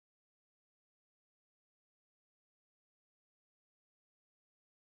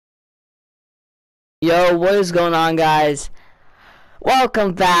Yo, what is going on, guys?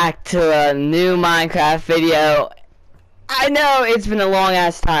 Welcome back to a new Minecraft video. I know it's been a long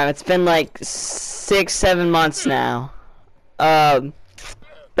ass time. It's been like 6-7 months now.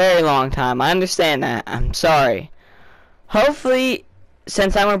 Very long time. I understand that. I'm sorry. Hopefully,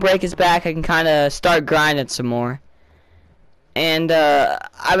 since Summer Break is back, I can kind of start grinding some more. And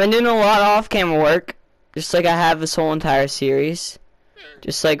I've been doing a lot of off-camera work, just like I have this whole entire series.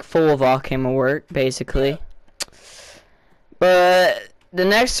 Just like full of off-camera work, basically. But the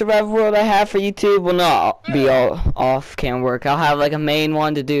next survival world I have for YouTube will not be all off-camera work. I'll have like a main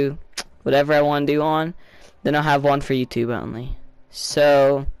one to do whatever I want to do on. Then I'll have one for YouTube only.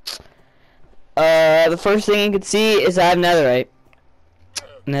 So, the first thing you can see is I have Netherite.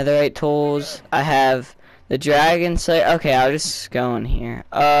 Netherite tools. I have the Dragon Slayer. Okay, I'll just go in here.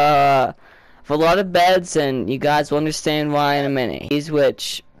 A lot of beds, and you guys will understand why in a minute. These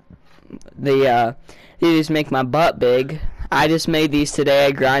which these make my butt big. I just made these today.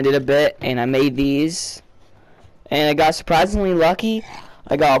 I grinded a bit and I made these, and I got surprisingly lucky.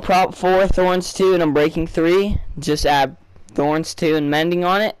 I got a prop 4, thorns 2, and I'm breaking 3. Just add thorns 2 and mending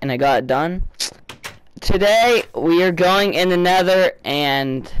on it, and I got it done. Today we are going in the Nether,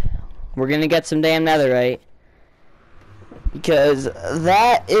 and we're gonna get some damn Netherite. Because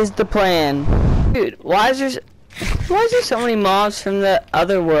that is the plan. Dude, why is there so many mobs from the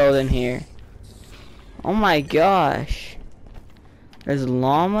other world in here? Oh my gosh. There's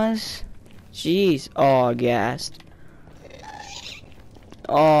llamas? Jeez. Oh, gassed.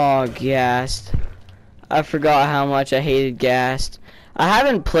 Oh, gassed. I forgot how much I hated gassed. I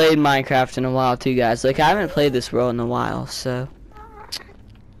haven't played Minecraft in a while too, guys. Like, I haven't played this world in a while, so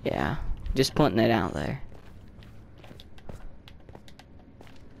yeah. Just putting it out there.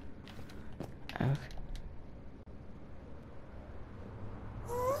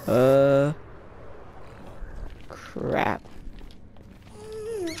 Crap.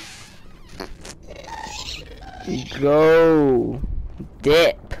 Go.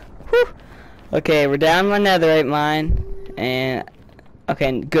 Dip. Whew. Okay, we're down my netherite mine. And,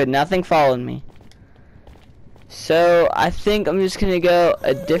 okay, good. Nothing followed me. So, I think I'm just gonna go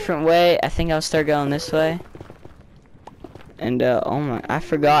a different way. I think I'll start going this way. And, oh my, I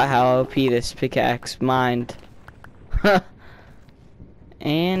forgot how OP this pickaxe mined.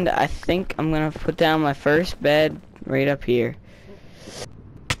 And I think I'm gonna put down my first bed right up here.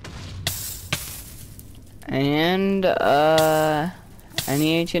 And,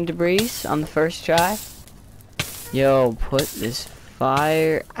 any ancient debris on the first try? Yo, put this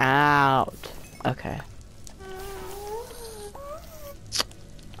fire out. Okay.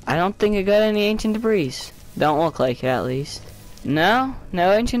 I don't think I got any ancient debris. Don't look like it, at least. No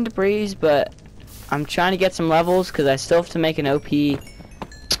ancient debris, but I'm trying to get some levels because I still have to make an OP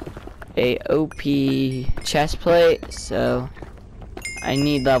chest plate, so I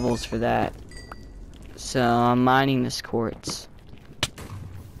need levels for that. So I'm mining this quartz.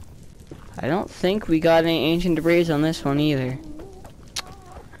 I don't think we got any ancient debris on this one either.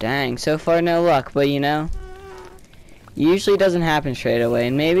 Dang, so far no luck, but you know, usually doesn't happen straight away,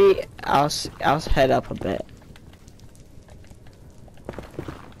 and maybe I'll head up a bit.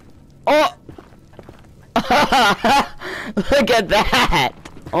 Oh! Look at that!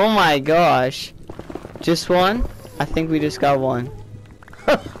 Oh my gosh. Just one? I think we just got one.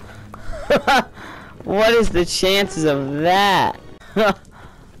 What is the chances of that?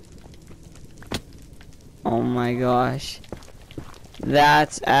 Oh my gosh.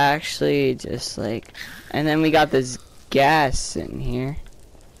 That's actually just like... And then we got this gas in here.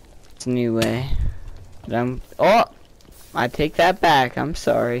 It's a new way. But oh! I take that back. I'm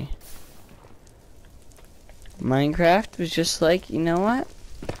sorry. Minecraft was just like, you know what?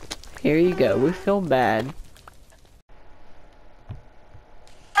 Here you go. We feel bad.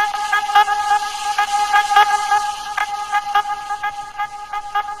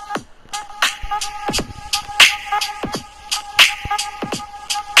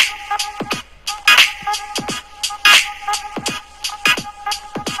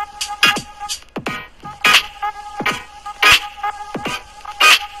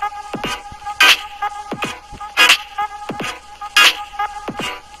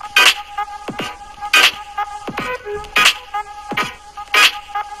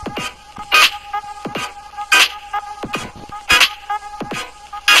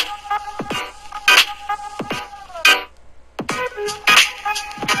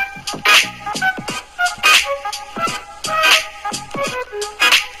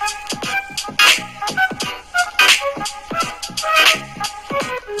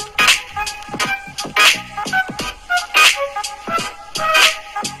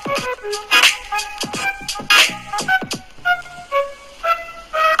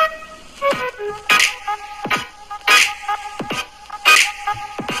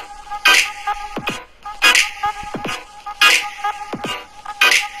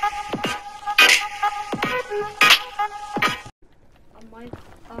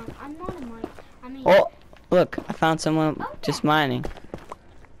 found someone just mining.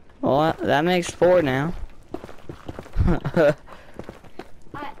 Well, that makes 4 now. And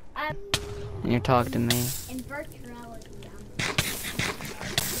you're talking to me. In virtuality,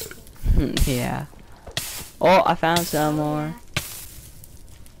 Yeah. Oh, I found some more.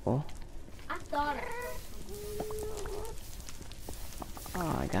 Oh. I thought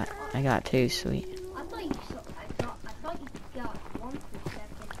Oh, I got 2, sweet. I thought you got 1 for a second.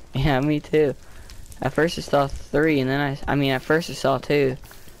 Yeah, me too. At first I saw 3, and then at first I saw 2.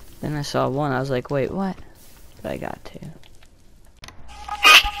 Then I saw 1. I was like, wait, what? But I got 2.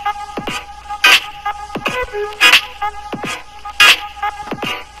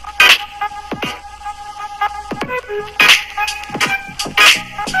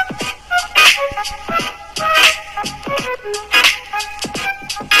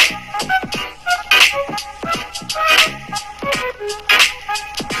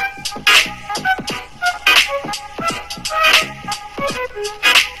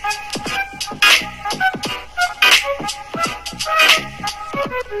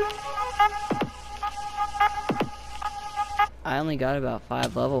 I only got about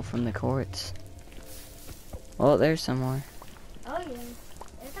 5 level from the quartz. Oh, there's some more. Oh yeah.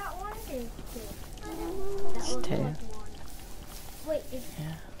 Is that 1 or 2? It's That looks 2. like 1. Wait,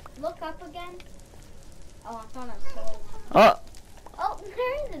 Yeah. Look up again. Oh, I thought I saw 1. Oh! Oh,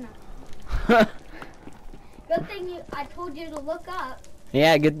 there is enough. Good thing I told you to look up.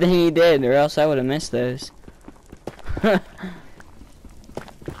 Yeah, good thing you did, or else I would have missed those.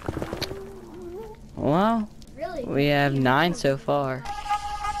 Well, Really? we have 9 so far.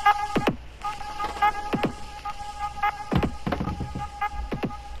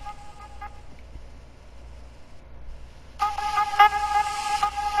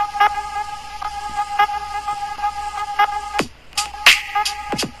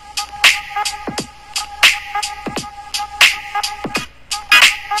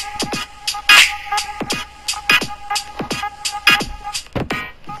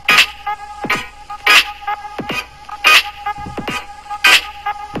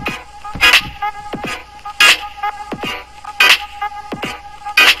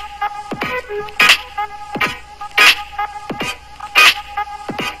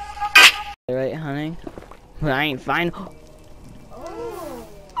 Right, honey? But I ain't fine. Oh.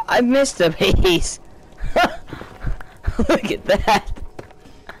 I missed a piece. Look at that.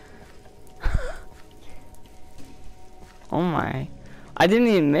 Oh my. I didn't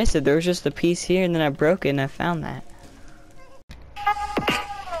even miss it. There was just a piece here and then I broke it and I found that.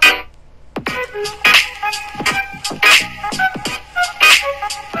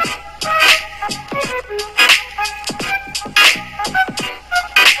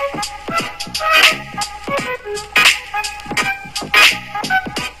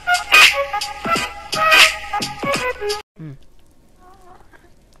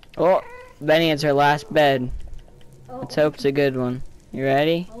 Oh, Benny, it's her last bed. Oh. Let's hope it's a good one. You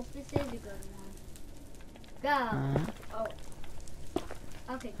ready? Hope this is a good one. Go. Oh.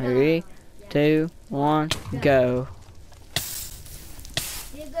 Okay, go. 3, Yeah. 2, 1, go.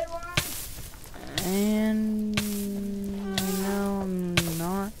 See a good one? And no, I'm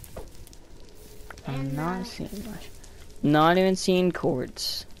not. I'm And, not seeing much. Not even seeing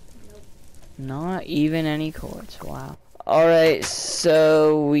quartz. Nope. Not even any quartz. Wow. Alright,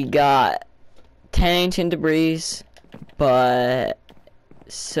 so we got 10 ancient debris, but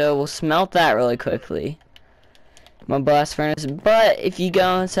so we'll smelt that really quickly. My blast furnace. But if you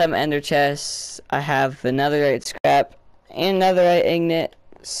go inside my ender chests, I have another netherite scrap and netherite ignet.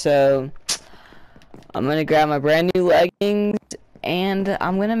 So I'm gonna grab my brand new leggings and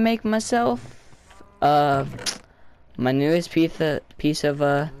I'm gonna make myself my newest piece of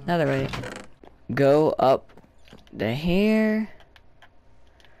netherite. Go up to here,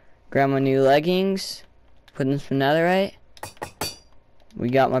 grab my new leggings, put in some netherite. We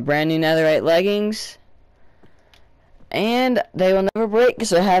got my brand new netherite leggings, and they will never break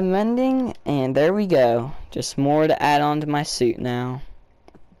because I have mending. And there we go, just more to add on to my suit now.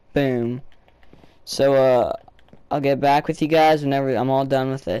 Boom. So I'll get back with you guys whenever I'm all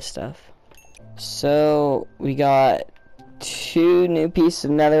done with this stuff. So we got 2 new pieces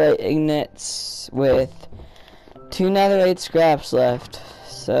of netherite ignits with 2 netherite scraps left.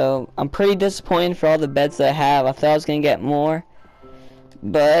 So I'm pretty disappointed for all the beds that I have. I thought I was gonna get more,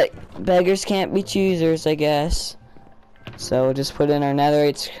 but beggars can't be choosers, I guess. So we'll just put in our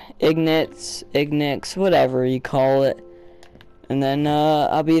netherite ignits, whatever you call it, and then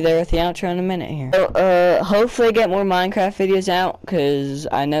I'll be there with the outro in a minute here. So, hopefully I get more Minecraft videos out, cause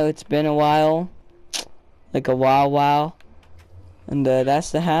I know it's been a while, like a while, and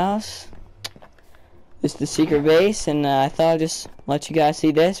that's the house. It's the secret base, and I thought I'd just let you guys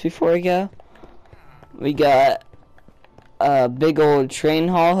see this before we go. We got a big old train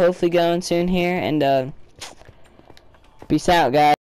hall hopefully going soon here, and peace out, guys.